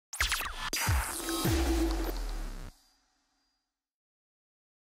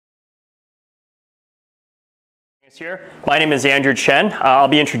Here. My name is Andrew Chen. I'll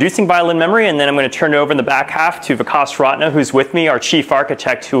be introducing Violin Memory, and then I'm going to turn it over in the back half to Vikas Ratna, who's with me, our chief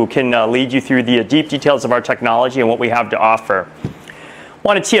architect, who can lead you through the deep details of our technology and what we have to offer. I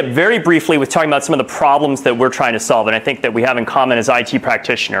want to tee up very briefly with talking about some of the problems that we're trying to solve, and I think that we have in common as IT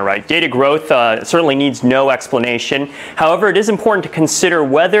practitioner, right? Data growth certainly needs no explanation. However, it is important to consider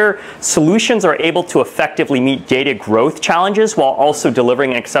whether solutions are able to effectively meet data growth challenges while also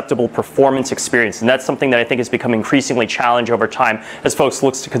delivering an acceptable performance experience. And that's something that I think has become increasingly challenged over time as folks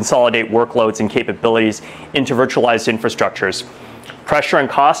look to consolidate workloads and capabilities into virtualized infrastructures. Pressure and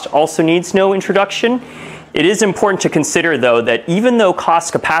cost also needs no introduction. It is important to consider, though, that even though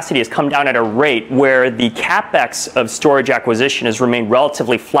cost capacity has come down at a rate where the capex of storage acquisition has remained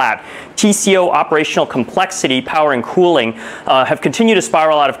relatively flat, TCO, operational complexity, power and cooling have continued to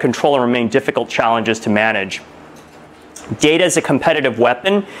spiral out of control and remain difficult challenges to manage. Data is a competitive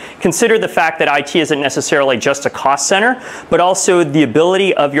weapon. Consider the fact that IT isn't necessarily just a cost center, but also the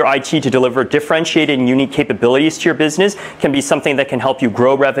ability of your IT to deliver differentiated and unique capabilities to your business can be something that can help you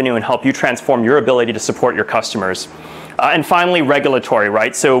grow revenue and help you transform your ability to support your customers. And finally, regulatory,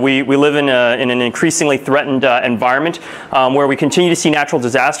 right? So we live in an increasingly threatened environment where we continue to see natural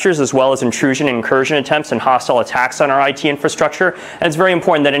disasters as well as intrusion and incursion attempts and hostile attacks on our IT infrastructure. And it's very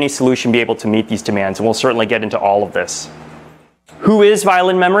important that any solution be able to meet these demands, and we'll certainly get into all of this. Who is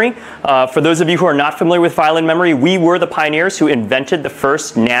Violin Memory? For those of you who are not familiar with Violin Memory, we were the pioneers who invented the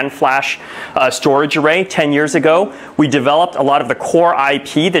first NAND flash storage array 10 years ago. We developed a lot of the core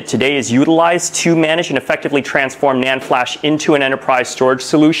IP that today is utilized to manage and effectively transform NAND flash into an enterprise storage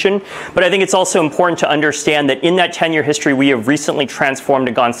solution. But I think it's also important to understand that in that 10-year history, we have recently transformed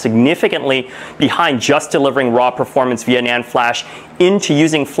and gone significantly behind just delivering raw performance via NAND flash into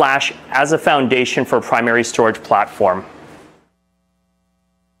using flash as a foundation for a primary storage platform.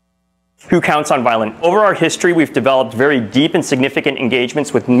 Who counts on Violin? Over our history, we've developed very deep and significant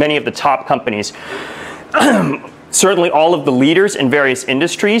engagements with many of the top companies. Certainly all of the leaders in various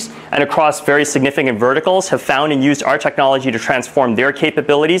industries and across very significant verticals have found and used our technology to transform their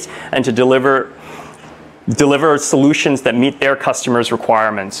capabilities and to deliver solutions that meet their customers'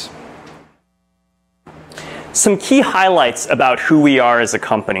 requirements. Some key highlights about who we are as a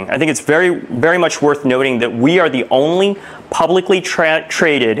company. I think it's very much worth noting that we are the only publicly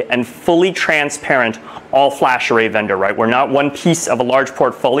traded and fully transparent all-flash array vendor, right? We're not one piece of a large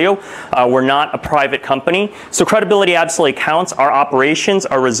portfolio. We're not a private company. So credibility absolutely counts. Our operations,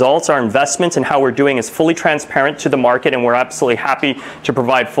 our results, our investments, and how we're doing is fully transparent to the market, and we're absolutely happy to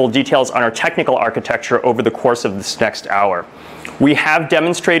provide full details on our technical architecture over the course of this next hour. We have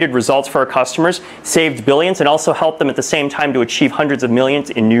demonstrated results for our customers, saved billions, and also helped them at the same time to achieve hundreds of millions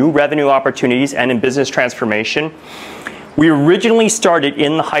in new revenue opportunities and in business transformation. We originally started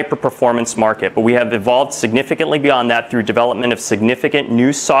in the hyper-performance market, but we have evolved significantly beyond that through development of significant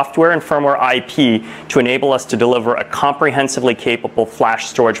new software and firmware IP to enable us to deliver a comprehensively capable flash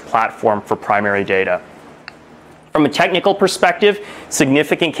storage platform for primary data. From a technical perspective,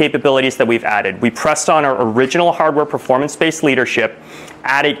 significant capabilities that we've added. We pressed on our original hardware performance-based leadership,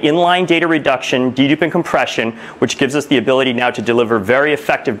 added inline data reduction, dedupe and compression, which gives us the ability now to deliver very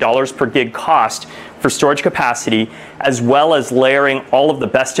effective dollars per gig cost for storage capacity, as well as layering all of the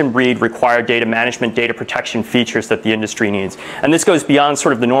best-in-breed required data management, data protection features that the industry needs. And this goes beyond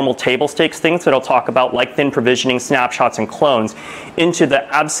sort of the normal table stakes things that I'll talk about, like thin provisioning, snapshots, and clones, into the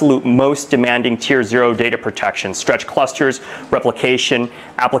absolute most demanding tier 0 data protection, stretch clusters, replication,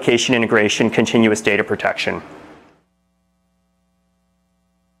 application integration, continuous data protection.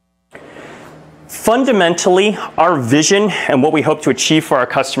 Fundamentally, our vision and what we hope to achieve for our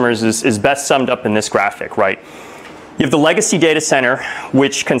customers is best summed up in this graphic, right? You have the legacy data center,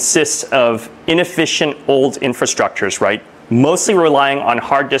 which consists of inefficient old infrastructures, right? Mostly relying on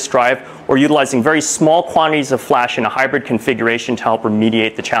hard disk drive or utilizing very small quantities of flash in a hybrid configuration to help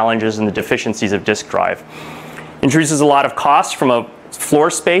remediate the challenges and the deficiencies of disk drive. Introduces a lot of cost from a floor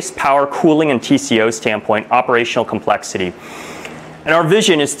space, power, cooling, and TCO standpoint, operational complexity. And our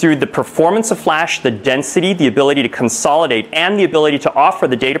vision is through the performance of flash, the density, the ability to consolidate, and the ability to offer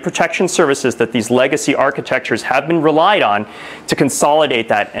the data protection services that these legacy architectures have been relied on to consolidate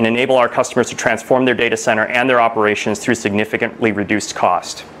that and enable our customers to transform their data center and their operations through significantly reduced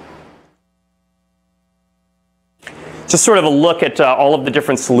cost. Just sort of a look at all of the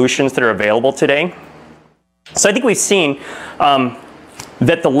different solutions that are available today. So I think we've seen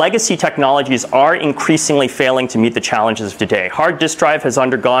that the legacy technologies are increasingly failing to meet the challenges of today. Hard disk drive has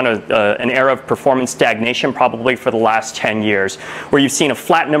undergone an era of performance stagnation probably for the last 10 years, where you've seen a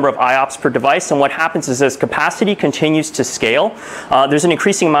flat number of IOPS per device, and what happens is as capacity continues to scale, there's an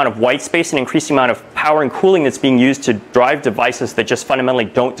increasing amount of white space, an increasing amount of power and cooling that's being used to drive devices that just fundamentally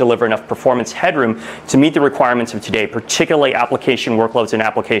don't deliver enough performance headroom to meet the requirements of today, particularly application workloads and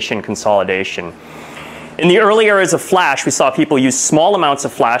application consolidation. In the early eras of flash, we saw people use small amounts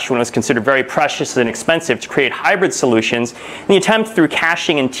of flash when it was considered very precious and expensive to create hybrid solutions in the attempt through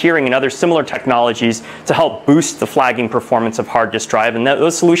caching and tiering and other similar technologies to help boost the flagging performance of hard disk drive. And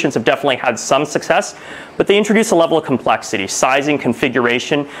those solutions have definitely had some success, but they introduce a level of complexity, sizing,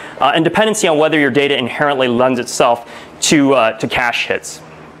 configuration, and dependency on whether your data inherently lends itself to cache hits.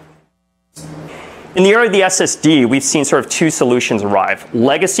 In the era of the SSD, we've seen sort of two solutions arrive.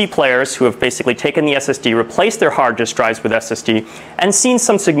 Legacy players who have basically taken the SSD, replaced their hard disk drives with SSD, and seen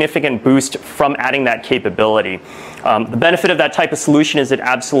some significant boost from adding that capability. The benefit of that type of solution is it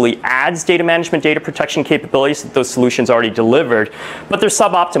absolutely adds data management, data protection capabilities that those solutions already delivered, but they're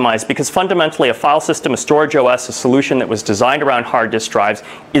sub-optimized because fundamentally a file system, a storage OS, a solution that was designed around hard disk drives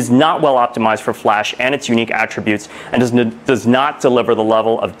is not well optimized for flash and its unique attributes and does not deliver the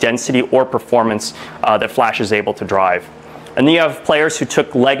level of density or performance that flash is able to drive. And then you have players who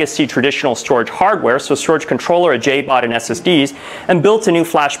took legacy traditional storage hardware, so storage controller, a JBOD, and SSDs, and built a new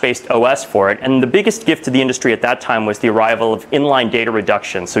flash-based OS for it. And the biggest gift to the industry at that time was the arrival of inline data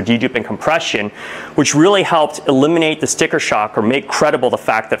reduction, so dedupe and compression, which really helped eliminate the sticker shock or make credible the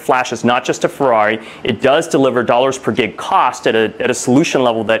fact that flash is not just a Ferrari. It does deliver dollars per gig cost at a solution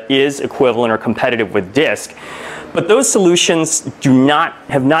level that is equivalent or competitive with disk. But those solutions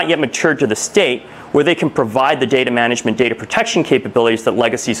have not yet matured to the state where they can provide the data management, data protection capabilities that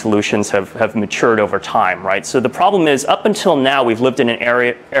legacy solutions have matured over time, right? So the problem is, up until now, we've lived in an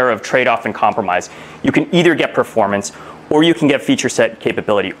era of trade-off and compromise. You can either get performance, or you can get feature set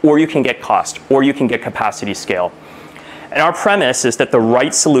capability, or you can get cost, or you can get capacity scale. And our premise is that the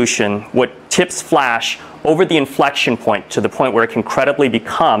right solution, what tips flash over the inflection point to the point where it can credibly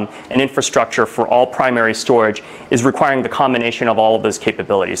become an infrastructure for all primary storage, is requiring the combination of all of those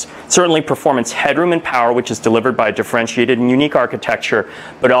capabilities. Certainly performance headroom and power, which is delivered by a differentiated and unique architecture,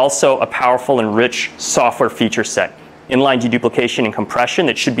 but also a powerful and rich software feature set. Inline deduplication and compression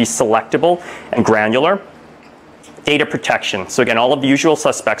that should be selectable and granular. Data protection. So again, all of the usual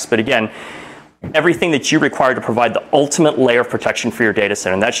suspects, but again, everything that you require to provide the ultimate layer of protection for your data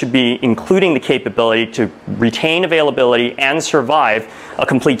center. And that should be including the capability to retain availability and survive a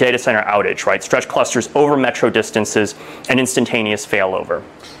complete data center outage, right? Stretch clusters over metro distances and instantaneous failover.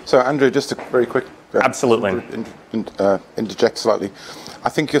 So Andrew, just a very quick Absolutely. Interject slightly. I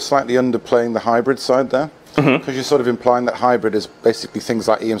think you're slightly underplaying the hybrid side there. Because you're sort of implying that hybrid is basically things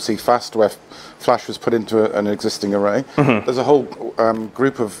like EMC fast, where flash was put into an existing array. There's a whole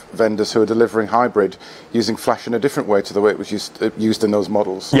group of vendors who are delivering hybrid using flash in a different way to the way it was used in those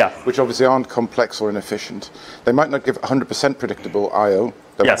models, which obviously aren't complex or inefficient. They might not give 100% predictable I/O.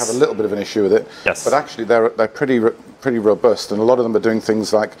 They might have a little bit of an issue with it, but actually they're pretty robust, and a lot of them are doing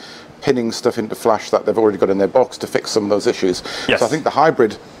things like pinning stuff into flash that they've already got in their box to fix some of those issues. So I think the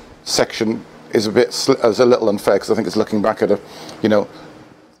hybrid section is a little unfair, because I think it's looking back at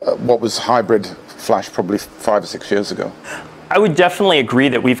what was hybrid flash probably 5 or 6 years ago. I would definitely agree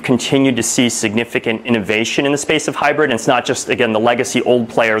that we've continued to see significant innovation in the space of hybrid. And it's not just, again, the legacy old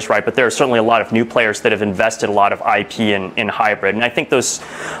players, right? But there are certainly a lot of new players that have invested a lot of IP in hybrid. And I think those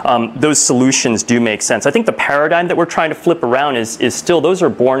solutions do make sense. I think the paradigm that we're trying to flip around is still, those are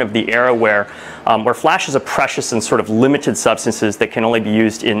born of the era where flash is a precious and sort of limited substances that can only be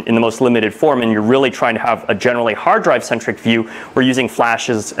used in the most limited form, and you're really trying to have a generally hard drive centric view. We're using flash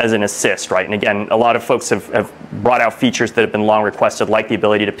as an assist, right? And again, a lot of folks have brought out features that have been long requested, like the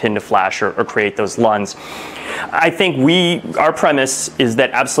ability to pin to flash or create those LUNs. I think our premise is that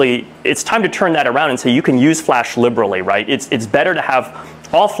absolutely it's time to turn that around and say you can use flash liberally, right? It's better to have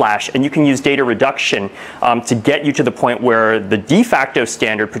all flash, and you can use data reduction to get you to the point where the de facto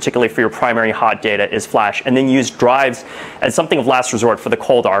standard, particularly for your primary hot data, is flash, and then use drives as something of last resort for the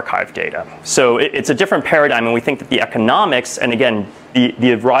cold archive data. So it's a different paradigm, and we think that the economics, and again,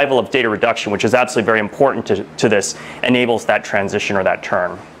 the arrival of data reduction, which is absolutely very important to this, enables that transition or that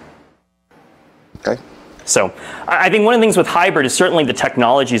turn. So I think one of the things with hybrid is certainly the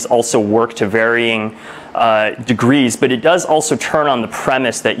technologies also work to varying degrees, but it does also turn on the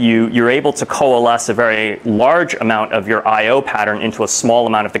premise that you're able to coalesce a very large amount of your I/O pattern into a small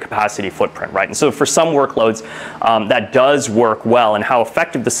amount of the capacity footprint, right? And so for some workloads, that does work well, and how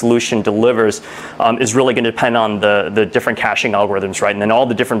effective the solution delivers is really going to depend on the different caching algorithms, right? And then all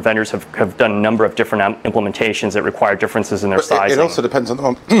the different vendors have done a number of different implementations that require differences in their sizing. It also depends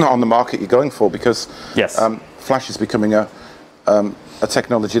on the market you're going for, because yes. Flash is becoming a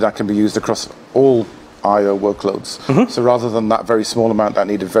technology that can be used across all I/O workloads. So rather than that very small amount that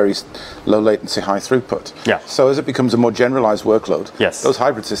needed very low latency, high throughput. Yeah. So as it becomes a more generalized workload, yes, those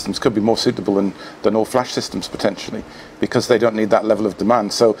hybrid systems could be more suitable than all Flash systems potentially, because they don't need that level of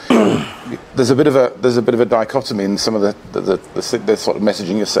demand. So there's a bit of a dichotomy in some of the sort of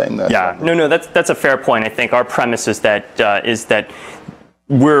messaging you're saying there. Yeah. No, that's a fair point. I think our premise is that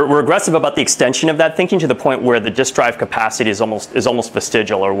we're aggressive about the extension of that thinking to the point where the disk drive capacity is almost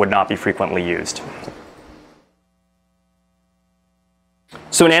vestigial or would not be frequently used.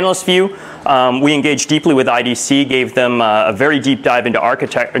 So in analyst view, we engaged deeply with IDC, gave them a very deep dive into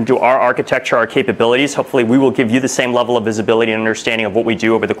our architecture, our capabilities. Hopefully we will give you the same level of visibility and understanding of what we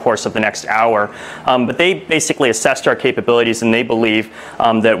do over the course of the next hour. But they basically assessed our capabilities, and they believe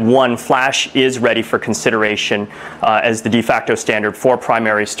that one, Flash is ready for consideration as the de facto standard for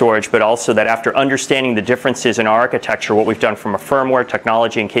primary storage, but also that after understanding the differences in our architecture, what we've done from a firmware,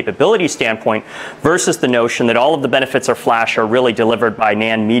 technology, and capability standpoint versus the notion that all of the benefits of Flash are really delivered by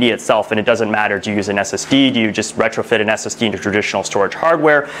NAND media itself, and it doesn't matter, do you use an SSD, do you just retrofit an SSD into traditional storage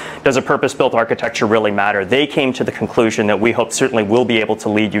hardware, does a purpose-built architecture really matter? They came to the conclusion that we hope certainly will be able to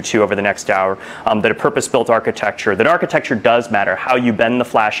lead you to over the next hour, that a purpose-built architecture, that architecture does matter, how you bend the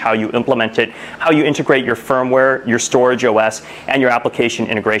Flash, how you implement it, how you integrate your firmware, your storage OS, and your application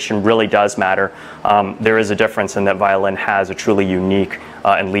integration really does matter. There is a difference in that Violin has a truly unique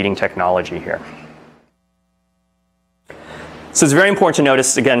and leading technology here. So it's very important to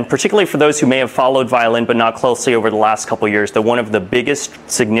notice, again, particularly for those who may have followed Violin but not closely over the last couple of years, that one of the biggest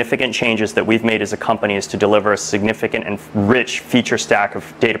significant changes that we've made as a company is to deliver a significant and rich feature stack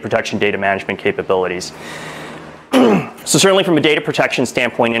of data protection, data management capabilities. So certainly from a data protection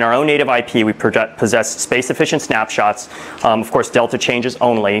standpoint, in our own native IP, we possess space-efficient snapshots, of course delta changes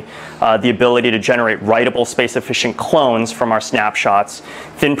only, the ability to generate writable space-efficient clones from our snapshots,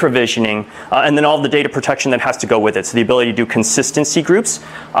 thin provisioning, and then all the data protection that has to go with it. So the ability to do consistency groups,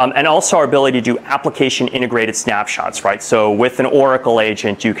 and also our ability to do application integrated snapshots, right? So with an Oracle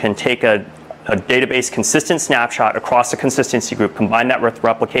agent, you can take a database consistent snapshot across a consistency group, combine that with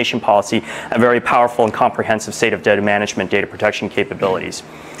replication policy, and very powerful and comprehensive state of data management, data protection capabilities.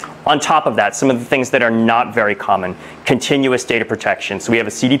 On top of that, some of the things that are not very common, continuous data protection. So we have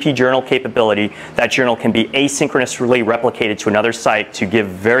a CDP journal capability. That journal can be asynchronously replicated to another site to give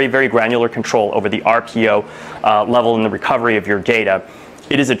very, very granular control over the RPO level in the recovery of your data.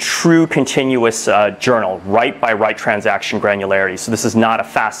 It is a true continuous journal, write-by-write transaction granularity. So this is not a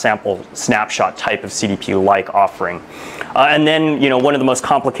fast sample snapshot type of CDP-like offering. And then, one of the most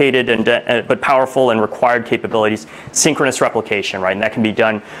complicated but powerful and required capabilities, synchronous replication, right? And that can be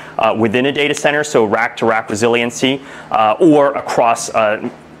done within a data center, so rack-to-rack resiliency, or across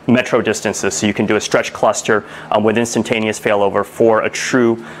metro distances, so you can do a stretch cluster with instantaneous failover for a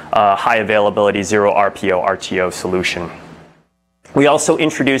true high availability, zero RPO, RTO solution. We also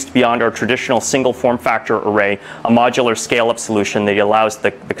introduced, beyond our traditional single form factor array, a modular scale-up solution that allows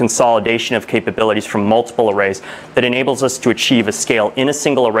the consolidation of capabilities from multiple arrays that enables us to achieve a scale in a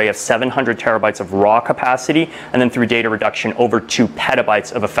single array of 700 terabytes of raw capacity, and then through data reduction over 2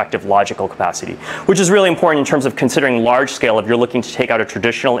 petabytes of effective logical capacity, which is really important in terms of considering large scale. If you're looking to take out a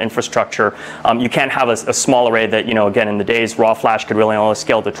traditional infrastructure, you can't have a small array that, again, in the days, raw flash could really only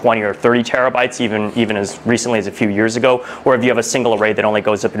scale to 20 or 30 terabytes, even as recently as a few years ago, or if you have a single array that only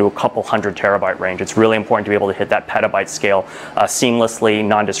goes up into a couple hundred terabyte range. It's really important to be able to hit that petabyte scale seamlessly,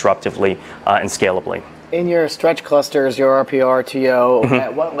 non-disruptively, and scalably. In your stretch clusters, your RPO, RTO,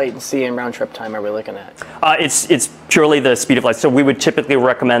 at what latency and round trip time are we looking at? It's purely the speed of light. So we would typically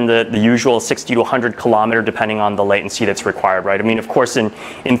recommend the usual 60 to 100 kilometer, depending on the latency that's required, right? I mean, of course, in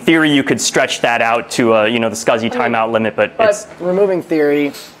theory, you could stretch that out to the SCSI timeout limit, but it's removing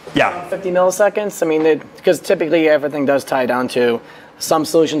theory. Yeah. 50 milliseconds. I mean, because typically everything does tie down to some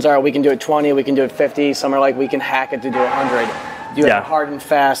solutions are we can do it 20, we can do it 50. Some are like we can hack it to do 100. You have hard and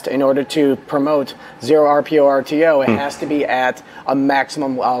fast. In order to promote zero RPO RTO, it has to be at a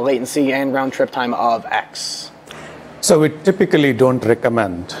maximum latency and round trip time of X. So we typically don't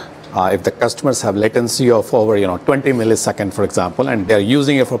recommend If the customers have latency of over 20 milliseconds, for example, and they're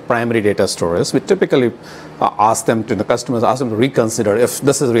using it for primary data storage, we typically the customers ask them to reconsider if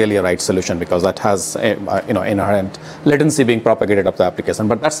this is really a right solution, because that has inherent latency being propagated up the application.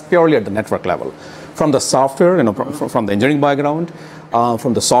 But that's purely at the network level. From the software, from the engineering background,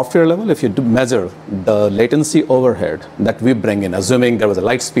 from the software level, if you do measure the latency overhead that we bring in, assuming there was a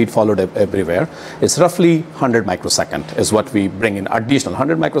light speed followed everywhere, it's roughly 100 microsecond is what we bring in. Additional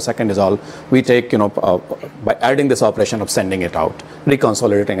 100 microsecond is all we take, by adding this operation of sending it out,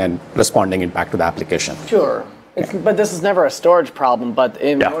 reconsolidating and responding it back to the application. Sure. But this is never a storage problem, but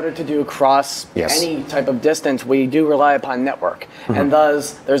in order to do across any type of distance, we do rely upon network. And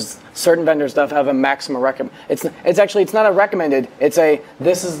thus, there's certain vendors that have a maximum it's not a recommended, it's a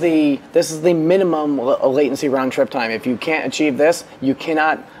this is the minimum latency round trip time. If you can't achieve this, you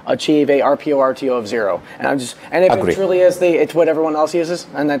cannot achieve a RPO RTO of 0. And if it truly is it's what everyone else uses,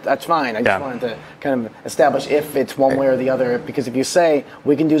 and that's fine. I just wanted to kind of establish if it's one way or the other, because if you say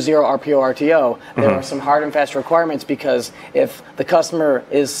we can do 0 RPO RTO, there are some hard and fast requirements, because if the customer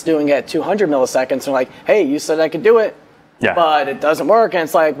is doing it at 200 milliseconds, they're like, hey, you said I could do it, but it doesn't work, and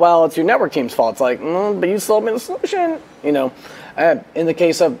it's like, well, it's your network team's fault. It's like, but you sold me the solution, In the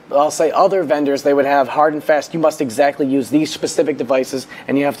case of, I'll say, other vendors, they would have hard and fast, you must exactly use these specific devices,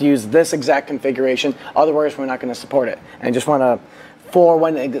 and you have to use this exact configuration, otherwise we're not going to support it. And I just want to, for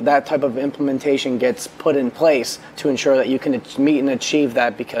when that type of implementation gets put in place, to ensure that you can meet and achieve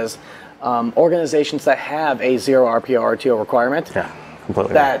that, because organizations that have a 0 RPO RTO requirement,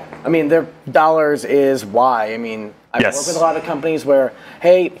 completely. Their dollars is why. I've worked with a lot of companies where,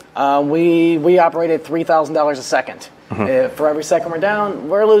 hey, we operate at $3,000 a second. For every second we're down,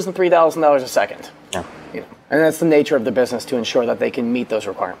 we're losing $3,000 a second. And that's the nature of the business, to ensure that they can meet those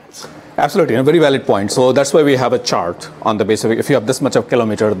requirements. Absolutely, a very valid point. So that's why we have a chart on the basis of, if you have this much of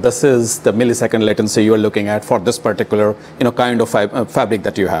kilometer, this is the millisecond latency you are looking at for this particular kind of fabric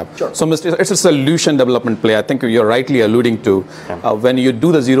that you have. Sure. So it's a solution development play. I think you're rightly alluding to when you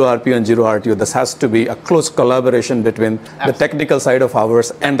do the 0 RPO and 0 RTO, this has to be a close collaboration between the technical side of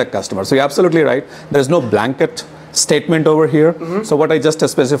ours and the customer. So you're absolutely right. There's no blanket statement over here. So what I just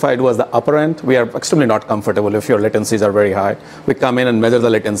specified was the upper end. We are extremely not comfortable if your latencies are very high. We come in and measure the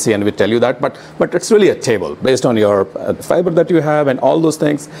latency and we tell you that, but it's really a table based on your fiber that you have and all those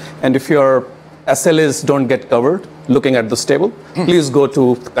things. And if your SLAs don't get covered, looking at this table, please go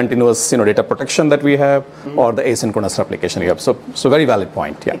to continuous data protection that we have, or the asynchronous replication you have. So very valid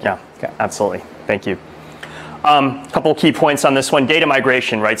point. Yeah, absolutely. Thank you. A couple of key points on this one. Data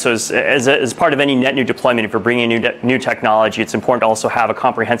migration, right? So as part of any net new deployment, if you're bringing new technology, it's important to also have a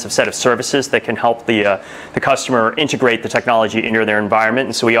comprehensive set of services that can help the customer integrate the technology into their environment.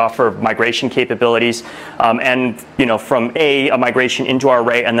 And so we offer migration capabilities, and from a migration into our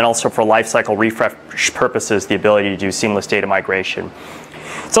array, and then also for lifecycle refresh purposes, the ability to do seamless data migration.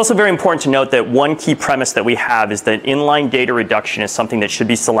 It's also very important to note that one key premise that we have is that inline data reduction is something that should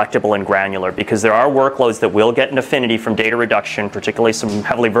be selectable and granular, because there are workloads that will get an affinity from data reduction, particularly some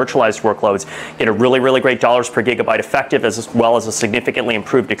heavily virtualized workloads, get a really, really great dollars per gigabyte effective, as well as a significantly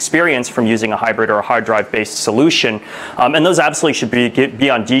improved experience from using a hybrid or a hard drive based solution. And those absolutely should be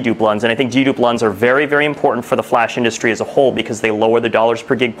on dedupe LUNs. And I think dedupe LUNs are very, very important for the flash industry as a whole, because they lower the dollars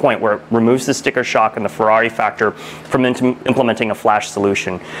per gig point, where it removes the sticker shock and the Ferrari factor from implementing a flash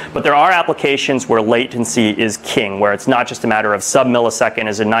solution. But there are applications where latency is king, where it's not just a matter of sub-millisecond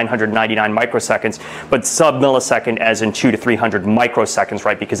as in 999 microseconds, but sub-millisecond as in 200 to 300 microseconds,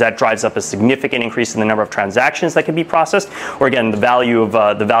 right? Because that drives up a significant increase in the number of transactions that can be processed, or again, the value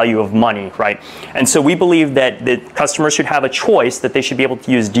of money, right? And so we believe that customers should have a choice, that they should be able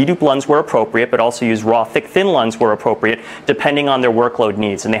to use dedupe LUNs where appropriate, but also use raw thick thin LUNs where appropriate, depending on their workload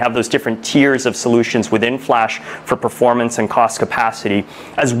needs. And they have those different tiers of solutions within Flash for performance and cost capacity,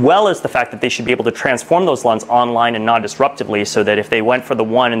 as well as the fact that they should be able to transform those LUNs online and non-disruptively, so that if they went for the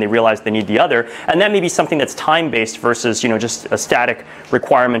one and they realize they need the other, and that may be something that's time-based versus just a static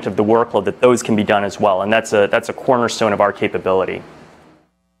requirement of the workload, that those can be done as well. And that's a cornerstone of our capability.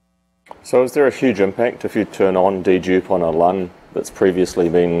 So is there a huge impact if you turn on dedupe on a LUN that's previously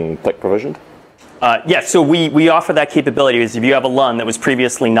been thick provisioned? Yes, so we offer that capability. Is if you have a LUN that was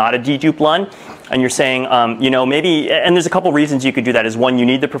previously not a dedupe LUN, and you're saying, maybe, and there's a couple reasons you could do that. Is one, you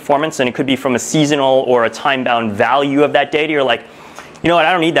need the performance, and it could be from a seasonal or a time-bound value of that data. You're like, you know what,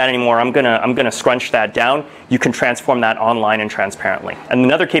 I don't need that anymore. I'm gonna scrunch that down. you can transform that online and transparently. And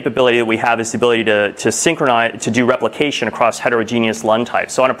another capability that we have is the ability to synchronize, to do replication across heterogeneous LUN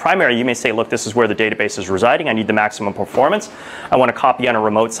types. So on a primary, you may say, look, this is where the database is residing. I need the maximum performance. I want to copy on a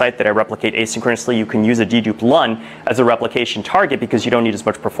remote site that I replicate asynchronously. You can use a dedupe LUN as a replication target because you don't need as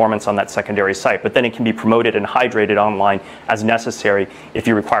much performance on that secondary site. But then it can be promoted and hydrated online as necessary if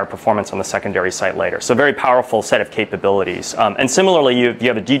you require performance on the secondary site later. So a very powerful set of capabilities. And similarly, you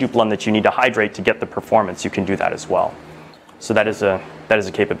have a dedupe LUN that you need to hydrate to get the performance. You can do that as well. So that is a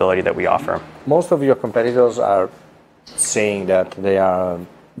capability that we offer. Most of your competitors are saying that they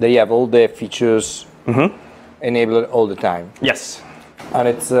have all the features enabled all the time. Yes. And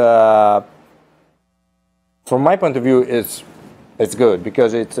it's from my point of view, it's good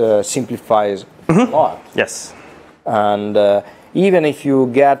because it simplifies a lot. Yes. And even if you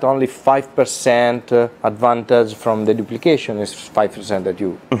get only 5% advantage from the duplication, it's 5% that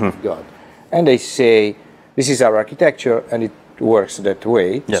you got. And they say, this is our architecture, and it works that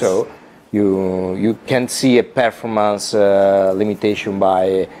way. Yes. So you can see a performance limitation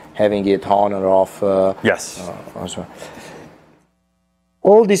by having it on or off. Yes. Also.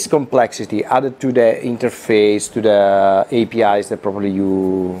 All this complexity added to the interface, to the APIs that probably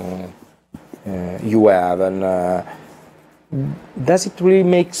you have, and does it really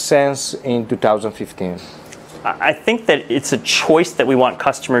make sense in 2015? I think that it's a choice that we want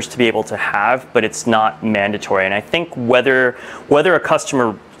customers to be able to have, but it's not mandatory. And I think whether a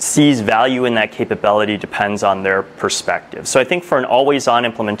customer sees value in that capability depends on their perspective. So I think for an always-on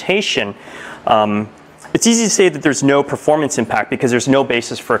implementation, it's easy to say that there's no performance impact because there's no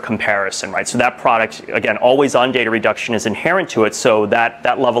basis for a comparison, right? So that product, again, always-on data reduction is inherent to it, so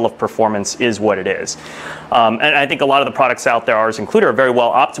that level of performance is what it is. And I think a lot of the products out there, ours included, are very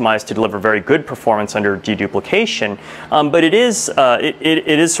well optimized to deliver very good performance under deduplication. But it is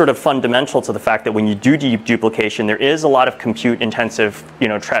sort of fundamental to the fact that when you do deduplication, there is a lot of compute-intensive,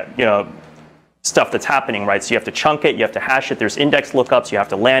 stuff that's happening, right? So you have to chunk it, you have to hash it, there's index lookups, you have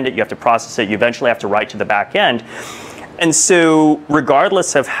to land it, you have to process it, you eventually have to write to the back end. And so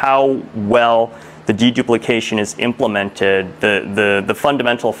regardless of how well the deduplication is implemented, the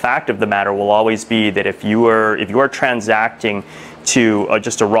fundamental fact of the matter will always be that if you are transacting to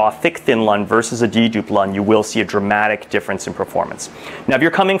just a raw thick thin LUN versus a dedupe LUN, you will see a dramatic difference in performance. Now if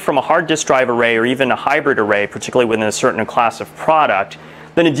you're coming from a hard disk drive array or even a hybrid array, particularly within a certain class of product,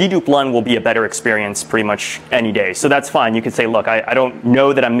 then a dedupe LUN will be a better experience pretty much any day. So that's fine. You could say, look, I don't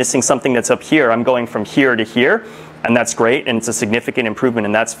know that I'm missing something that's up here. I'm going from here to here, and that's great, and it's a significant improvement,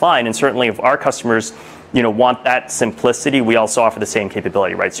 and that's fine. And certainly if our customers want that simplicity, we also offer the same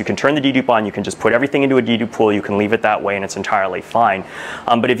capability, right? So you can turn the dedupe on, you can just put everything into a dedupe pool, you can leave it that way, and it's entirely fine.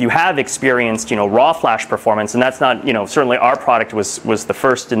 But if you have experienced, raw flash performance, and that's not, certainly our product was the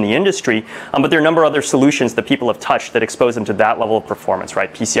first in the industry, but there are a number of other solutions that people have touched that expose them to that level of performance,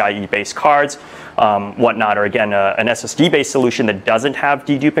 right? PCIe-based cards, whatnot, or again, an SSD-based solution that doesn't have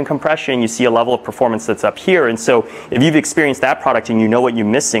dedupe and compression, you see a level of performance that's up here. And so if you've experienced that product and you know what you're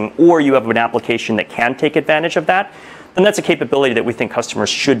missing, or you have an application that can take advantage of that, then that's a capability that we think customers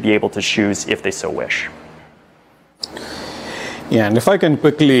should be able to choose if they so wish. Yeah, and if I can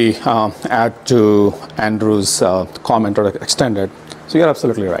quickly add to Andrew's comment or extend it, so you're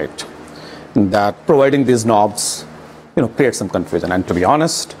absolutely right that providing these knobs, creates some confusion. And to be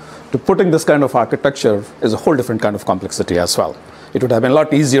honest, to putting this kind of architecture is a whole different kind of complexity as well. It would have been a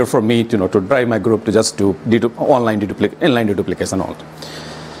lot easier for me to drive my group to just do inline deduplication and all.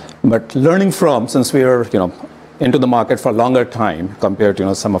 But learning from, since we are into the market for a longer time compared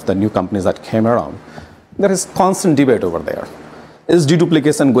to some of the new companies that came around, there is constant debate over there. Is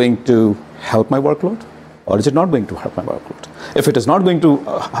deduplication going to help my workload, or is it not going to help my workload? If it is not going to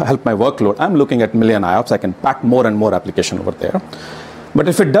help my workload, I'm looking at million IOPS. I can pack more and more application over there. But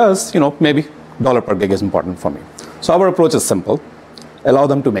if it does, maybe dollar per gig is important for me. So our approach is simple. Allow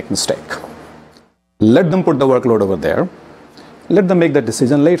them to make mistake. Let them put the workload over there. Let them make that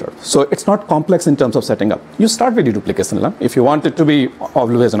decision later. So it's not complex in terms of setting up. You start with deduplication LUN. If you want it to be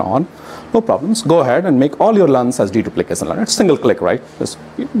always and on, no problems. Go ahead and make all your LUNs as deduplication LUN. It's single click, right?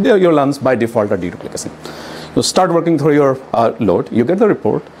 Your LUNs by default are deduplication. You start working through your load. You get the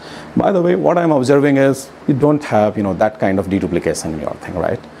report. By the way, what I'm observing is you don't have that kind of deduplication in your thing,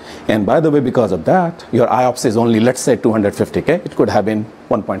 right? And by the way, because of that, your IOPS is only, let's say, 250K. It could have been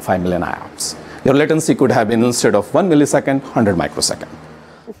 1.5 million IOPS. Your latency could have been, instead of 1 millisecond, 100 microsecond.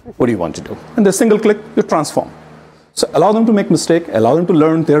 What do you want to do? And the single click, you transform. So allow them to make mistake, allow them to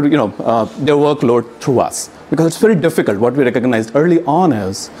learn their workload through us. Because it's very difficult. What we recognized early on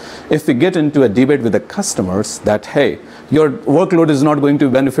is, if we get into a debate with the customers that, hey, your workload is not going to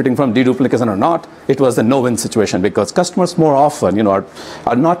be benefiting from deduplication or not, it was a no-win situation, because customers more often,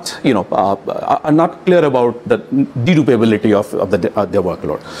 are not clear about the dedupability of their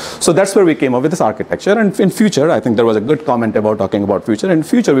workload. So that's where we came up with this architecture. And in future, I think there was a good comment about talking about future. In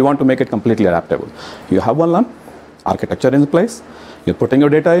future, we want to make it completely adaptable. You have one LAN, architecture in place, you're putting your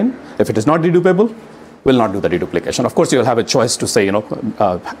data in. If it is not dedupable, will not do the deduplication. Of course, you'll have a choice to say,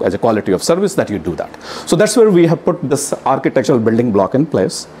 as a quality of service, that you do that. So that's where we have put this architectural building block in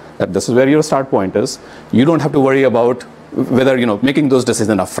place, that this is where your start point is. You don't have to worry about whether, making those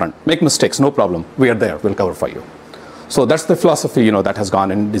decisions up front. Make mistakes, no problem. We are there, we'll cover for you. So that's the philosophy, that has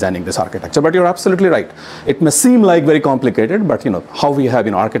gone in designing this architecture. But you're absolutely right. It may seem like very complicated, but, how we have,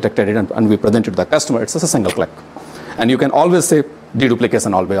 architected it and we present it to the customer, it's just a single click. And you can always say,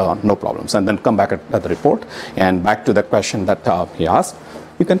 deduplication all the way on, no problems, and then come back at the report, and back to the question that he asked,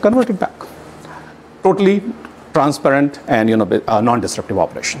 you can convert it back. Totally transparent and non-disruptive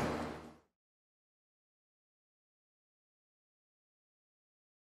operation.